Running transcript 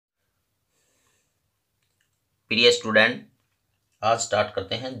प्रिय स्टूडेंट, आज स्टार्ट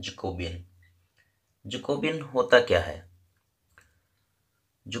करते हैं जैकोबियन। जैकोबियन होता क्या है?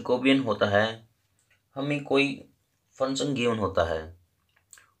 जैकोबियन होता है, हमें कोई फंक्शन गिवन होता है,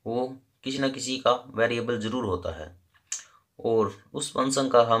 वो किसी न किसी का वेरिएबल ज़रूर होता है और उस फंक्शन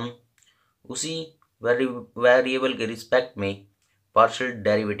का हम उसी वेरिएबल के रिस्पेक्ट में पार्शियल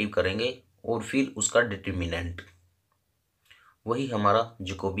डेरिवेटिव करेंगे और फिर उसका डिटर्मिनेंट, वही हमारा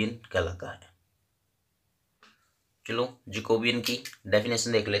जैकोबियन कहलाता है। चलो जैकोबियन की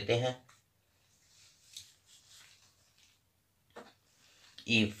डेफिनेशन देख लेते हैं।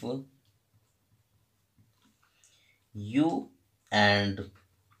 If u and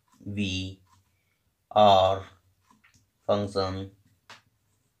v are function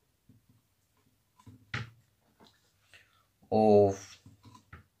of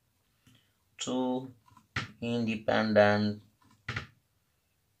two independent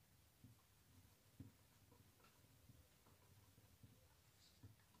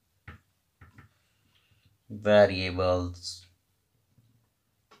variables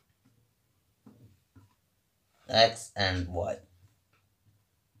x and y,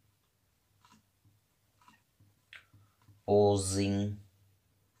 posing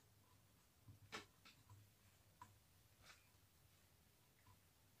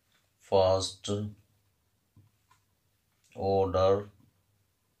first order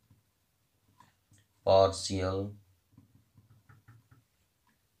partial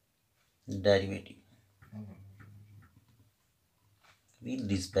derivative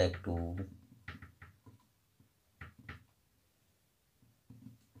with respect to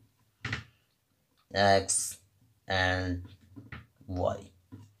x and y,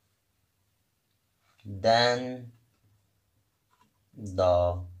 then the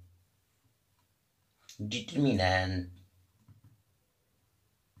determinant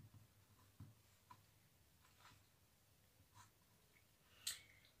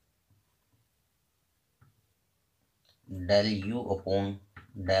del u upon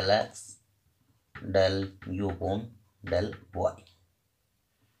del x del u upon del y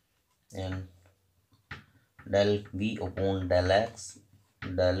and del v upon del x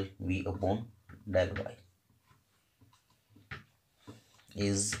del v upon del y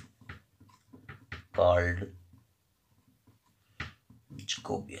is called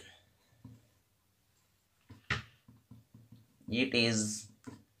Jacobian. It is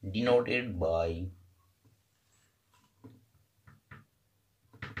denoted by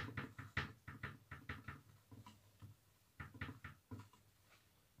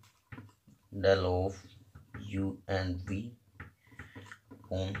del of u and v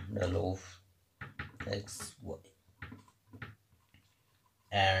upon del of x, y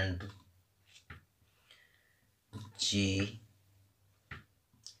and j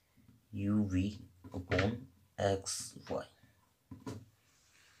u v upon x, y.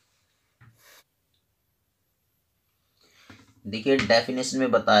 देखिए definition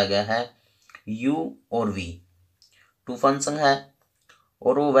में बताया गया है u और v to function है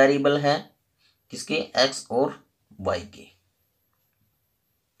और वो variable है किसके, x और y के।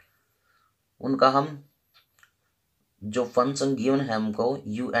 उनका हम जो फंक्शन गिवन है हमको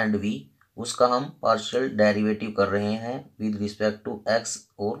u एंड v, उसका हम पार्शियल डेरिवेटिव कर रहे हैं विद रिस्पेक्ट टू x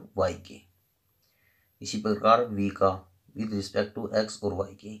और y के। इसी प्रकार v का विद रिस्पेक्ट टू x और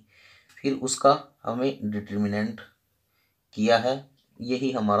y के, फिर उसका हमें डिटर्मिनेंट किया है,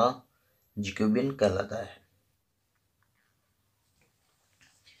 यही हमारा जैकोबियन कहलाता है।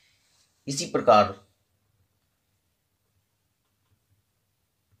 इसी प्रकार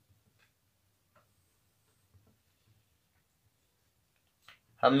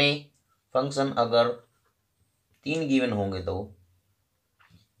हमें फंक्शन अगर तीन गिवन होंगे तो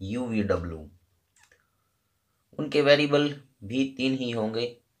u v w, उनके वेरिएबल भी तीन ही होंगे,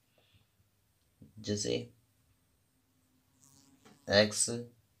 जैसे x,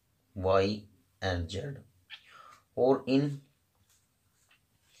 y एंड z, और इन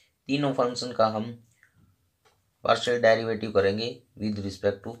तीनों फंक्शन का हम पार्शियल डेरिवेटिव करेंगे विद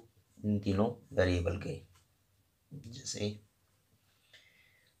रिस्पेक्ट टू इन तीनों वेरिएबल के। जैसे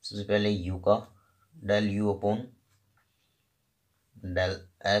सबसे पहले u का del u upon del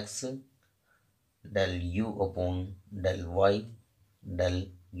x del u upon del y del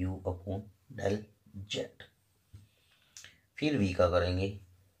u upon del z, फिर v का करेंगे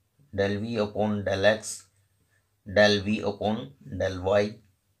del v upon del x del v upon del y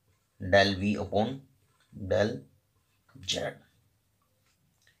del v upon del z,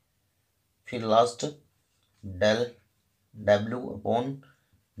 फिर last del w upon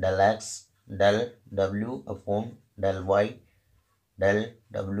del x del w upon del y del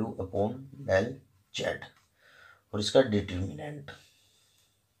w upon del z। और इसका determinant.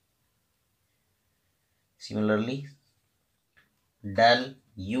 Similarly del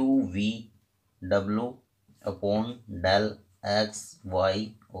you V W upon del x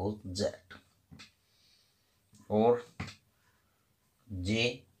Y और Z, और जे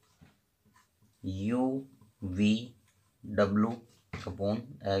you V W upon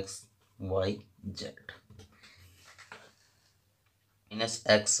x Y Z minus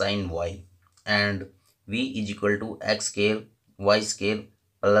x sin y and v is equal to x square y square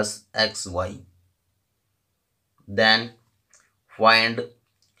plus xy. Then find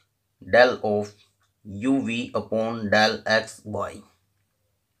del of uv upon del xy.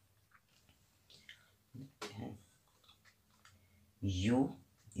 U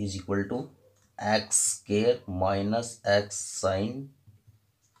is equal to x square minus x sin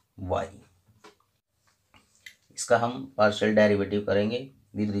y. इसका हम partial derivative करेंगे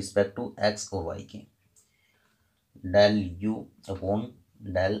with respect to x और Y के। Del you upon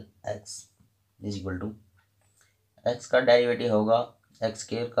del x is equal to, x का derivative होगा x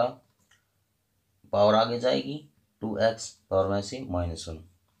square का power आगे जाएगी 2x पावर में से -1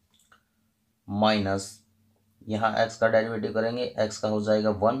 माइनस, यहाँ एक्स का डेरिवेटिव करेंगे एक्स का हो जाएगा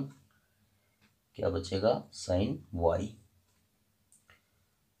 1, क्या बचेगा साइन वाई।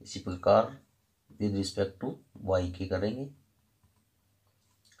 इसी प्रकार विद रिस्पेक्ट टू वाई के करेंगे,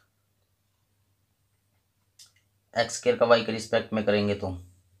 एक्स स्क्वायर का वाई के रिस्पेक्ट में करेंगे तो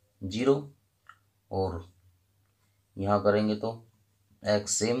 0, और यहाँ करेंगे तो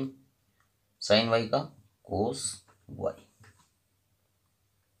एक्स सेम साइन वाई का कोस वाई।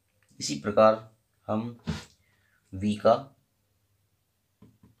 इसी प्रकार हम v का,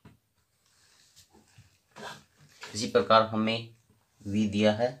 इसी प्रकार हमें v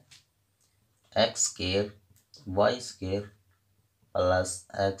दिया है x square Y square plus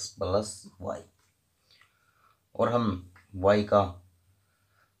x plus Y, और हम y का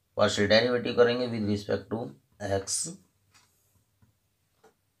पार्शियल डेरिवेटिव करेंगे with respect to x।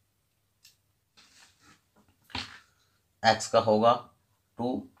 x का होगा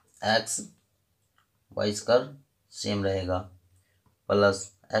 2x, वाई स्क्वायर सेम रहेगा, प्लस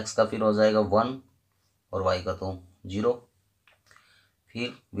x का फिर हो जाएगा 1 और y का तो 0।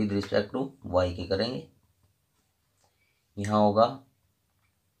 फिर विद रिस्पेक्ट टू y के करेंगे, यहाँ होगा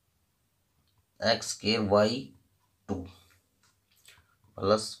एक्स स्क्वायर वाई 2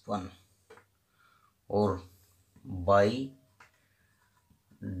 प्लस 1, और बाई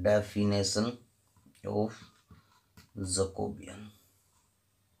डेफिनेशन ऑफ जैकोबियन।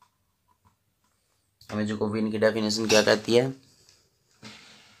 हमें जैकोबियन की डेफिनेशन क्या कहती है?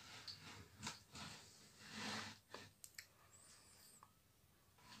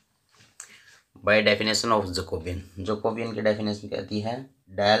 By definition of Jacobian, Jacobian की डेफिनेशन कहती है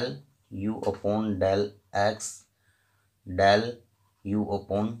del you upon del x del you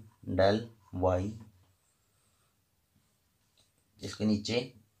upon del Y, इसके नीचे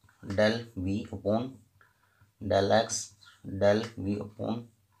del we upon del x del we upon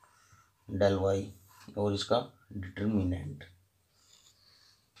del Y, और इसका डिटर्मिनेंट।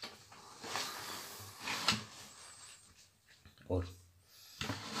 और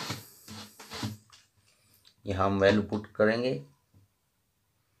यहाँ हम वैल्यू पुट करेंगे,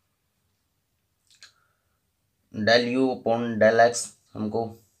 del you upon del x हमको,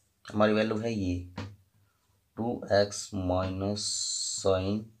 हमारी वैल्यू है ये 2x minus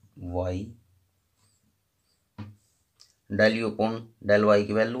sign Y, del you upon del Y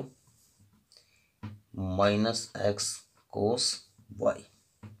की value -x cos y,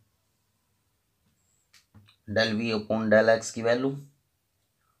 del we upon del x की value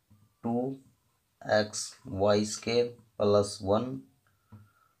 2x Y square plus 1,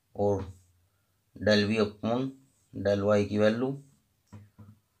 और del we upon del Y की value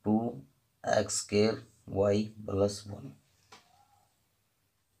 2x square Y plus 1,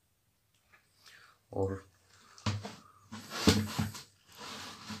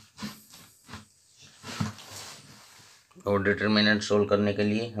 और determinant solve करने के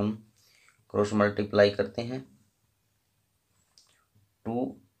लिए हम cross multiply करते हैं,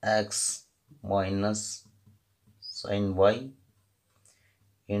 2x minus sign Y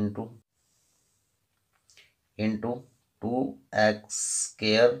into 2x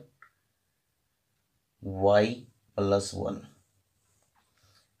square Y plus 1,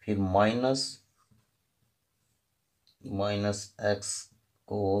 फिर minus x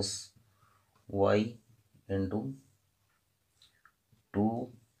cos y into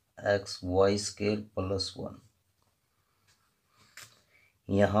 2x Y square plus 1,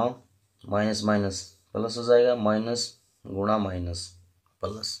 यहाँ माइनस माइनस प्लस हो जाएगा, माइनस गुणा minus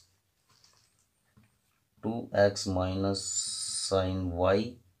plus, 2x minus sign Y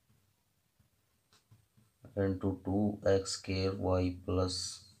into 2x square Y plus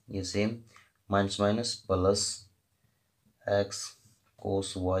ये same minus minus plus x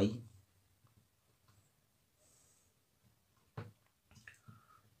cos y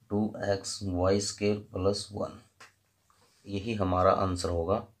 2x Y square plus 1। यही हमारा answer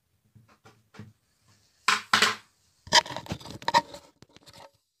होगा।